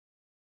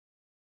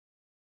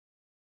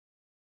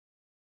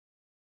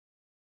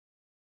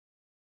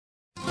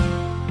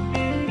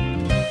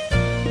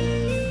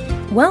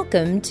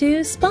Welcome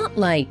to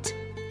Spotlight.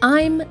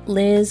 I'm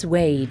Liz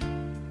Waid.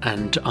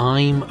 And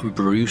I'm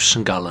Bruce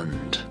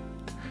Gulland.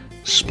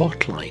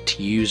 Spotlight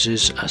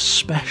uses a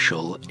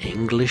special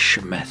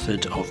English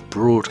method of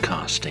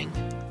broadcasting.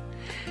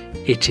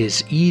 It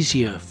is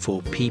easier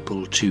for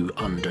people to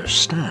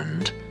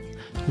understand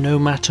no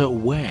matter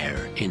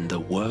where in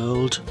the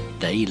world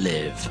they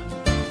live.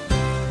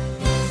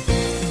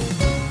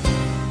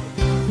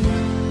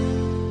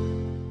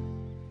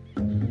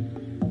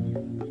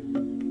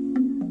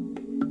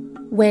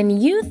 When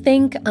you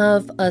think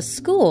of a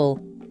school,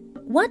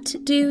 what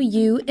do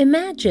you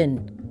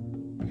imagine?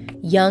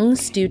 Young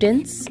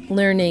students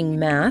learning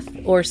math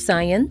or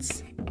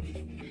science?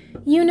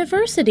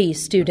 University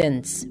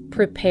students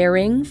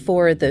preparing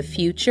for the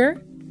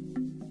future?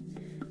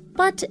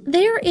 But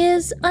there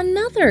is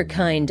another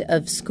kind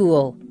of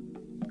school,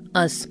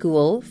 a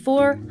school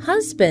for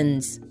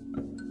husbands.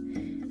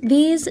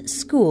 These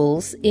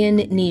schools in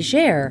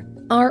Niger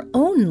are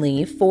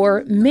only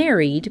for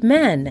married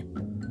men.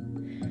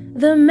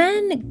 The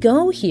men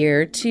go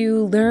here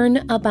to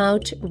learn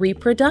about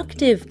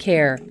reproductive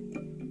care,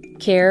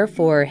 care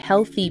for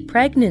healthy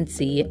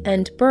pregnancy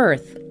and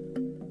birth.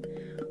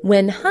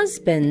 When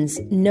husbands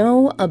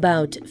know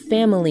about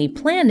family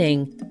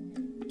planning,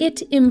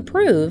 it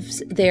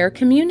improves their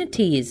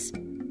communities.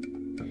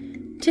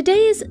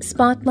 Today's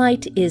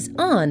spotlight is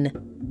on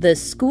the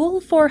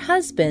School for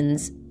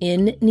Husbands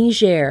in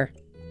Niger.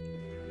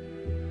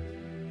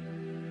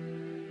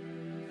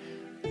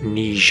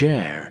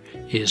 Niger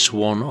is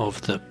one of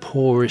the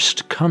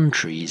poorest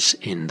countries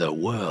in the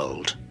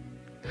world.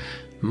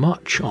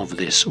 Much of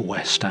this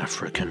West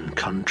African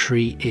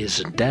country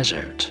is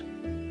desert.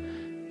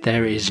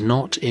 There is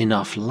not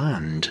enough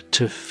land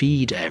to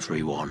feed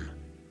everyone,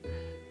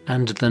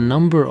 and the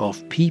number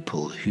of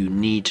people who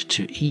need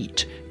to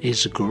eat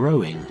is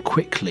growing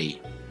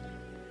quickly.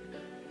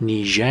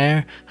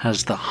 Niger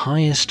has the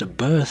highest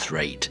birth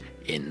rate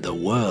in the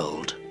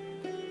world.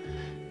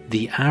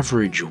 The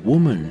average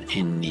woman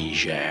in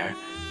Niger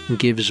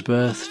gives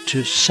birth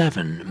to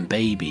 7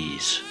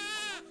 babies,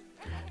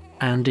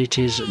 and it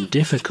is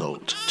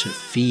difficult to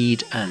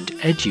feed and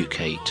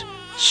educate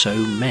so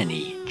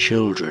many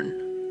children.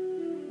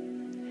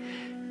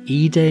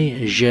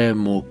 Ide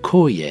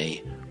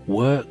Mokoye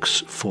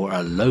works for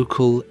a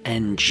local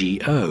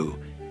NGO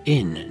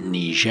in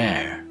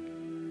Niger.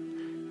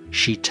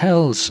 She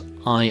tells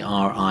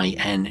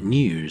IRIN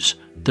News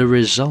the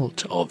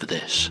result of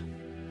this.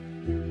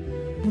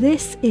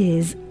 This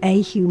is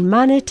a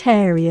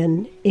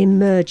humanitarian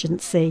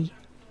emergency.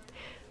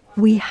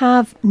 We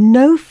have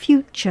no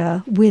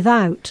future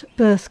without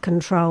birth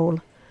control.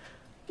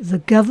 The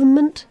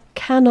government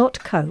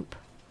cannot cope.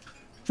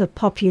 The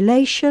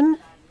population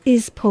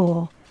is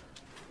poor.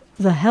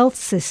 The health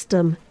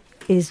system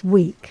is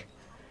weak.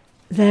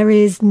 There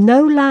is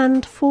no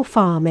land for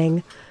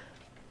farming.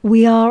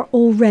 We are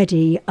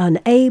already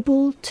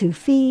unable to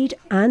feed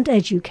and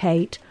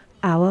educate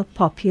our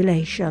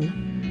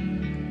population.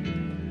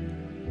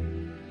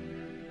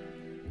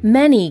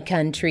 Many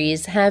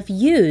countries have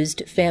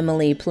used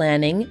family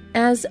planning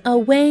as a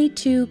way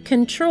to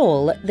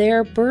control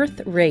their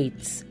birth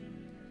rates.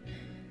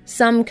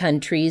 Some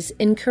countries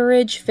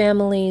encourage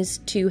families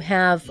to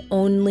have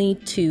only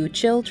 2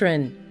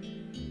 children.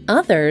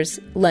 Others,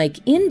 like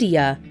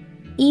India,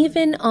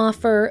 even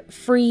offer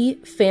free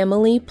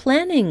family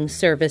planning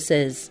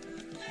services.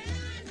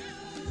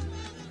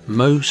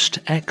 Most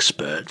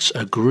experts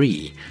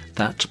agree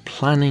that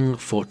planning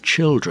for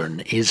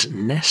children is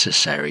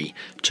necessary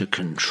to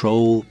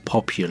control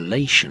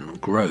population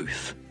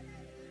growth.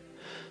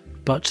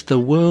 But the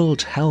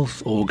World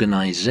Health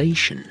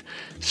Organization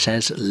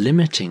says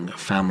limiting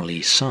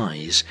family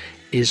size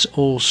is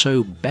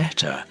also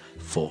better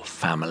for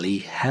family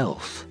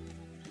health.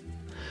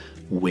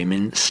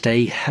 Women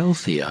stay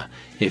healthier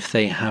if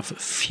they have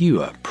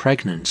fewer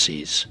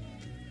pregnancies.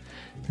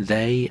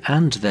 They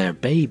and their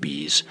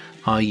babies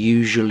are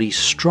usually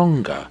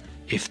stronger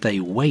if they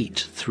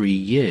wait 3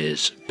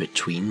 years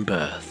between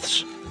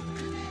births.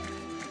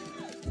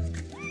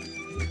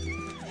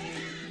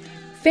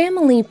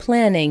 Family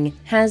planning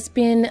has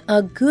been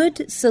a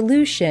good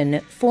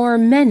solution for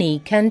many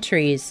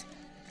countries.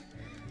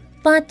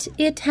 But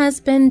it has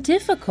been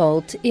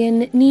difficult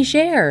in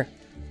Niger.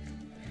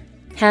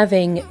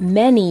 Having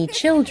many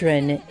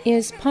children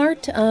is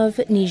part of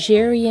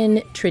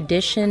Nigerian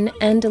tradition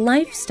and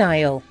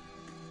lifestyle.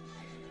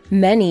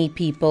 Many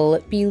people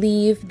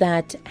believe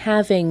that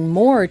having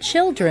more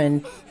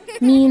children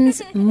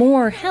means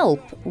more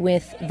help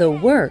with the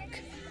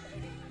work.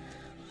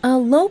 A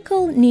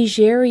local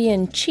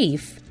Nigerian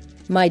chief,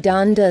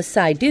 Maidanda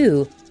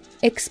Saidu,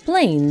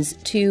 explains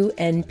to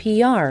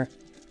NPR.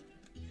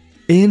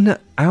 In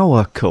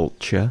our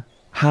culture,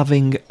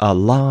 having a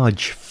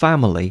large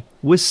family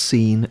was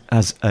seen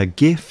as a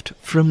gift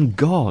from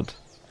God.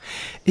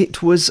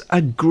 It was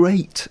a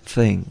great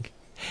thing.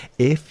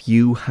 If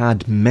you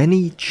had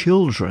many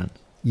children,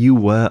 you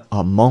were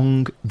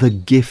among the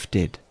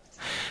gifted.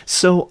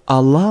 So a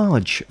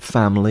large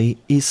family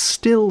is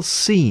still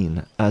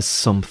seen as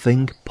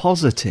something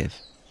positive.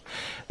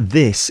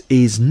 This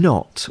is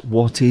not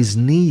what is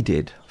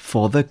needed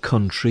for the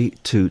country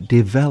to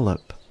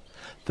develop.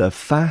 The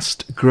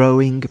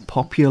fast-growing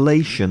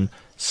population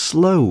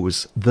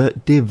slows the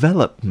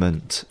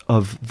development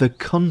of the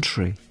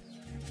country.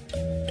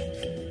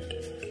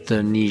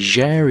 The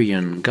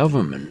Nigerian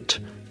government,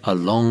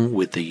 along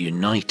with the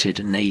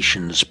United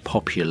Nations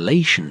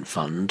Population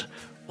Fund,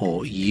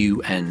 or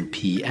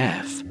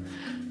UNPF,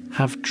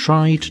 have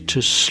tried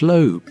to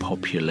slow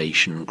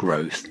population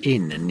growth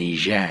in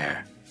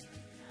Niger.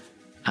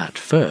 At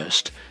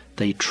first,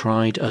 they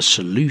tried a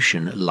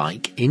solution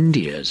like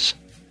India's.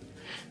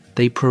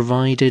 They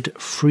provided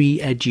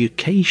free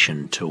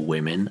education to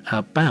women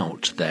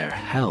about their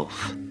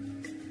health.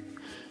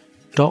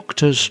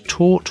 Doctors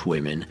taught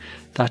women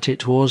that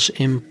it was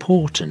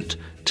important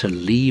to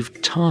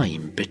leave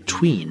time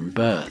between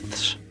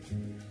births.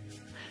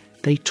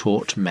 They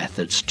taught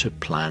methods to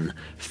plan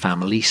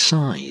family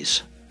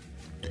size.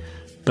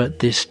 But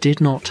this did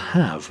not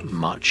have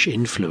much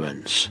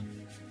influence.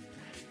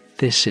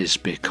 This is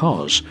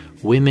because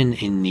women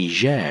in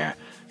Niger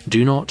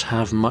do not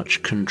have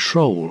much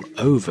control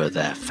over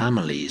their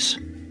families.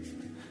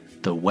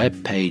 The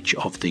webpage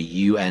of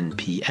the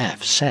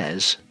UNPF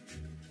says,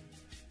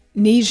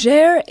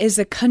 Niger is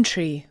a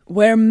country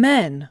where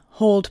men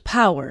hold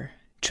power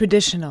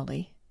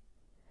traditionally.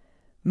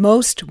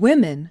 Most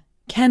women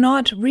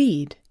cannot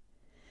read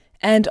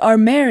and are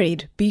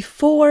married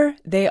before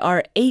they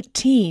are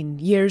 18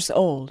 years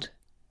old.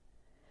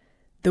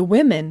 The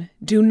women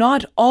do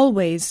not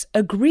always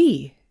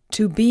agree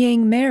to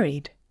being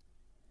married.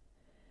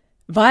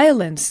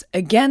 Violence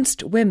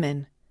against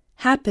women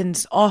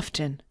happens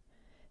often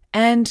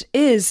and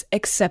is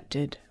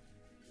accepted.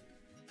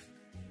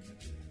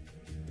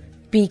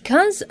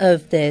 Because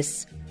of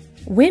this,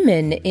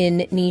 women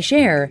in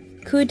Niger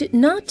could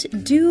not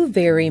do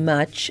very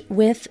much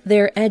with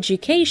their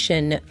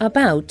education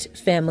about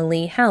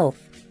family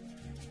health.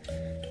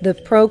 The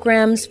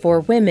programs for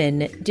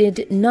women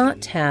did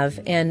not have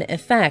an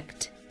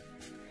effect.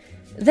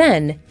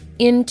 Then,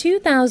 in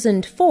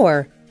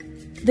 2004,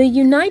 the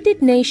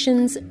United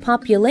Nations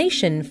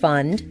Population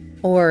Fund,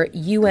 or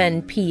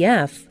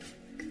UNPF,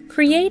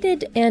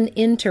 created an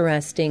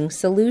interesting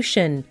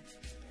solution: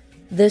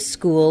 the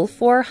School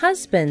for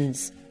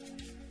Husbands.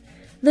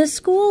 The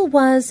school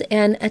was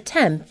an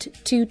attempt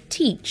to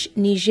teach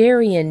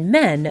Nigerian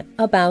men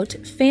about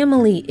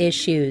family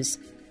issues,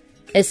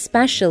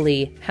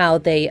 especially how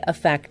they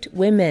affect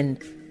women.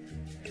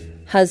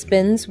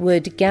 Husbands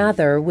would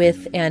gather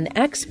with an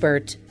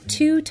expert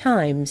 2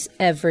 times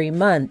every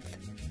month.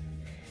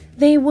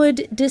 They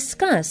would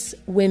discuss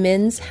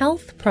women's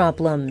health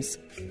problems.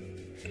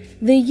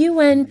 The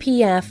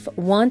UNPF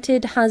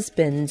wanted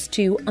husbands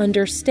to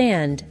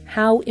understand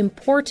how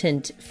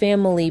important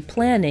family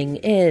planning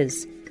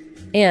is,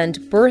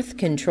 and birth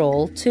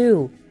control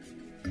too.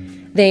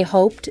 They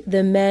hoped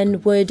the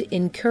men would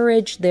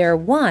encourage their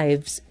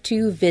wives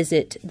to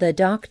visit the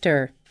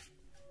doctor.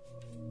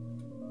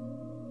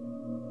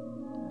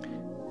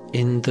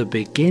 In the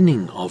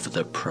beginning of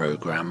the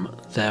program,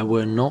 there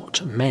were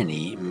not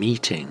many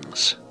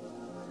meetings.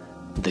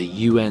 The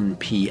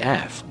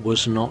UNPF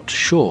was not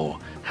sure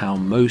how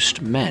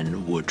most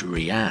men would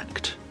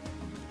react.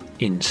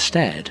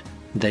 Instead,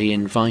 they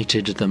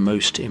invited the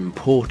most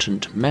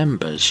important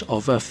members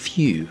of a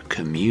few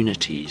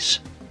communities.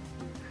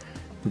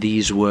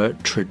 These were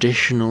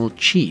traditional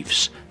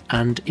chiefs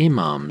and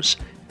imams,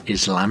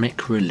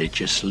 Islamic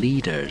religious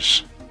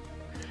leaders.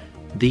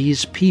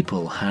 These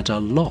people had a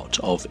lot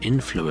of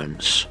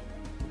influence.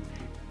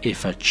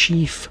 If a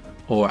chief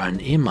or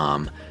an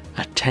imam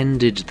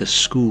attended the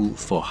school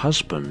for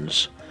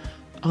husbands,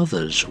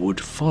 others would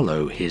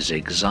follow his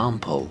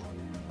example.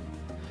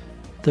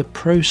 The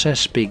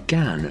process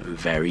began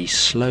very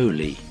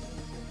slowly,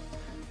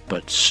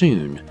 but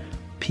soon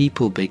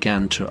people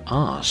began to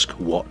ask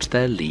what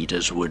their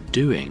leaders were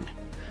doing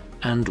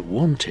and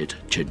wanted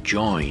to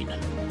join.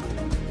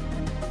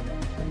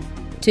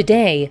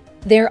 Today,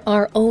 there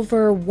are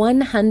over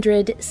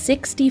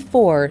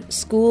 164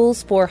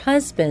 schools for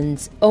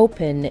husbands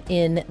open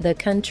in the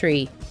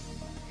country.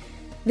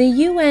 The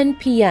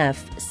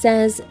UNPF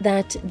says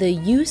that the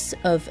use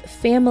of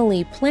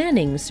family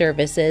planning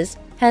services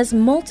has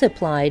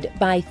multiplied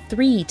by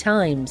 3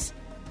 times.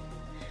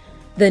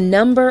 The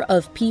number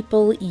of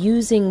people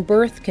using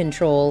birth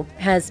control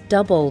has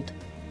doubled.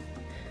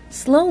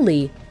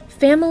 Slowly,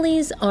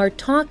 families are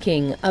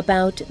talking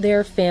about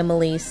their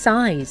family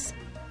size.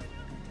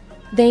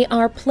 They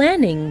are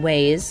planning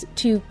ways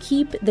to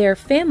keep their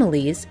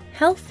families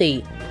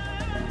healthy.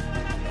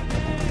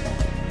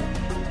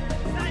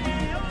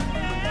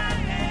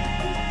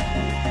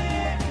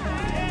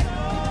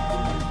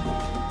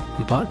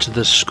 But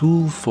the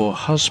School for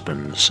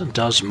Husbands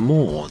does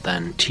more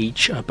than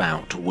teach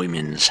about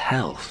women's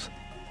health.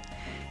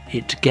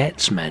 It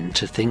gets men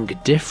to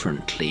think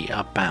differently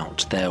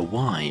about their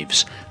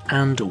wives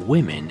and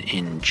women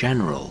in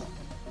general.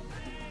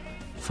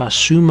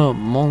 Fasuma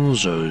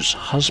Monzo's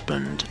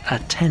husband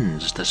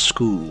attends the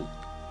school.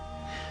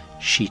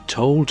 She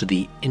told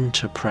the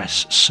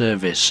Interpress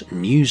Service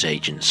news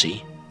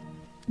agency,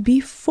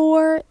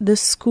 "Before the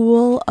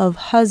School of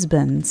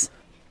Husbands,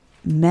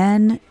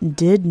 men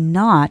did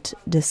not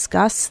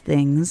discuss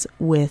things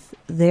with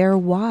their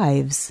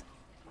wives.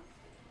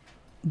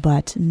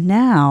 But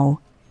now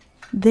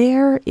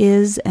there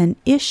is an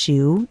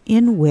issue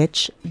in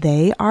which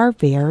they are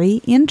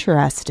very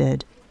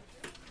interested.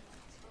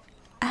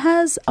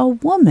 As a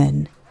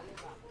woman,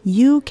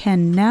 you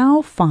can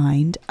now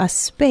find a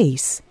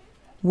space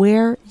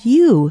where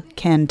you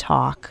can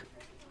talk.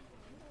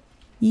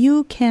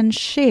 You can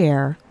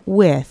share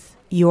with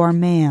your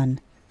man.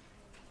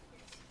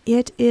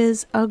 It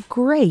is a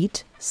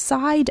great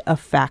side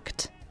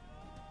effect."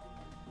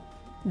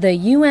 The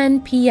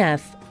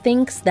UNPF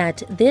thinks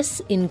that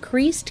this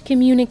increased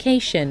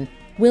communication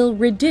will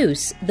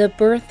reduce the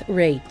birth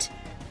rate.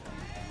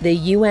 The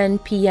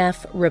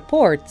UNPF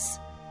reports,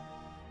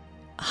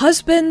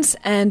 Husbands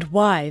and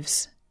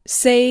wives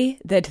say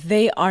that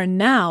they are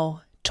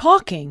now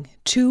talking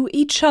to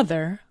each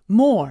other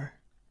more.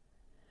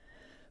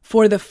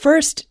 For the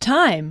first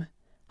time,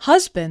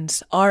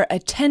 husbands are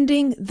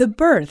attending the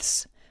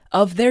births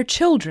of their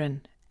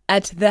children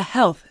at the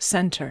health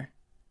center.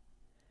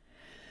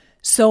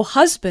 So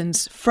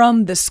husbands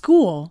from the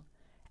school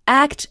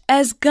act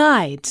as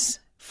guides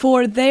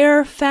for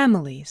their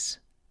families.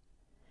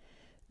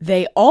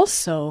 They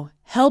also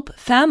help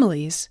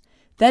families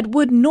that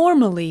would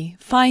normally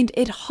find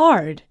it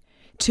hard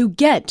to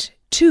get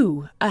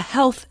to a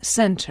health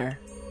center.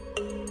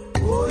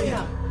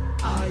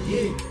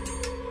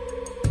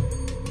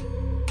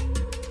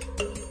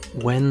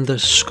 when the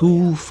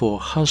School for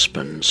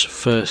Husbands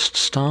first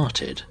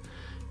started,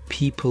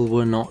 people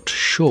were not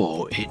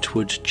sure it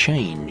would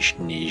change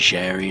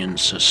Nigerian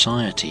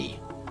society.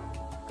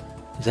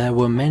 There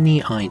were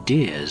many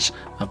ideas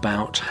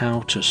about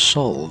how to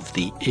solve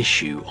the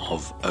issue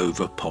of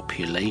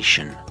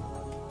overpopulation.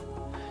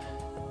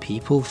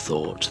 People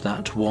thought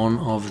that one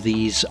of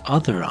these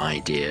other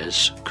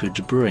ideas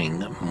could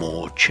bring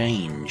more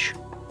change.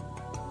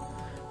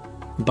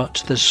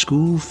 But the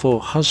School for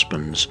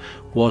Husbands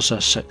was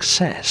a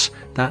success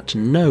that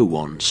no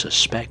one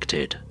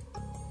suspected.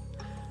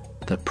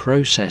 The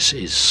process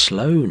is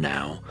slow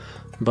now,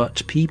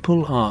 but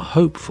people are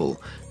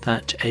hopeful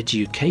that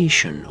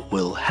education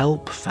will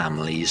help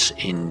families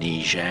in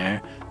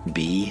Niger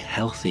be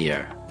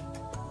healthier.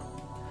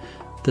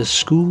 The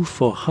School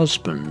for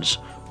Husbands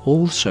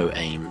also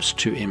aims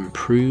to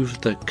improve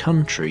the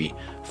country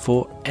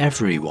for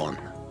everyone.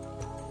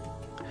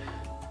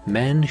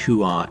 Men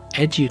who are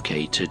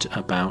educated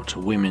about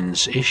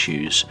women's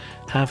issues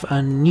have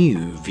a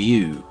new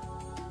view.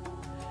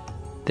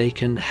 They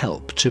can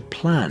help to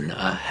plan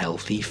a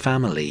healthy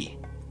family.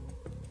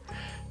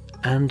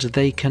 And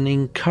they can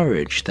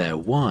encourage their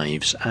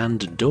wives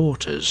and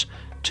daughters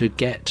to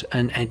get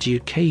an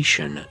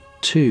education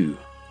too.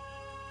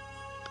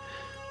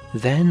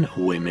 Then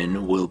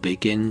women will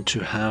begin to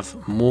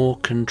have more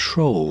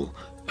control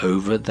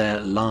over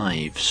their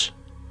lives.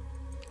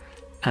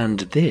 And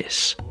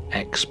this,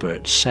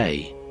 experts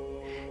say,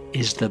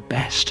 is the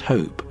best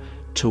hope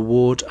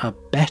toward a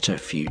better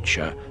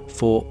future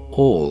for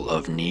all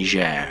of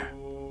Niger.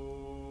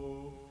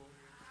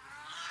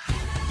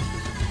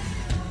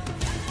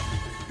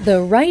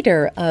 The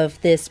writer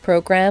of this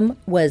program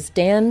was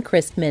Dan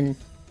Christman.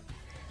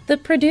 The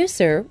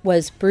producer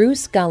was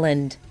Bruce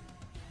Gulland.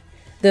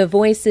 The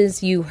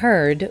voices you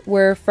heard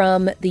were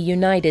from the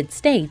United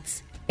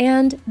States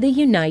and the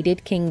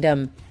United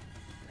Kingdom.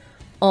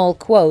 All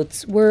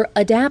quotes were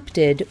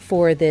adapted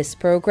for this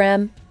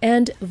program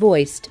and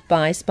voiced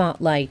by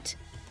Spotlight.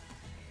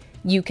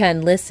 You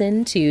can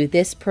listen to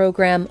this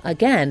program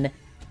again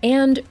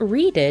and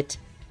read it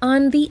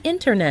on the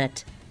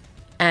internet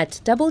at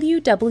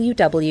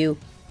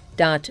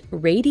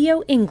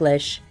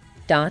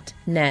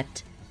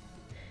www.radioenglish.net.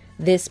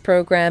 This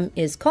program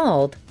is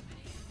called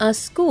A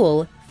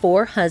School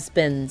for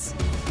Husbands.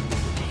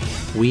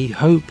 We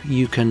hope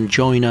you can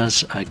join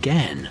us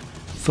again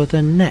for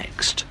the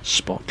next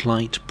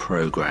Spotlight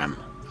program.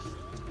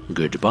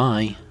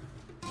 Goodbye.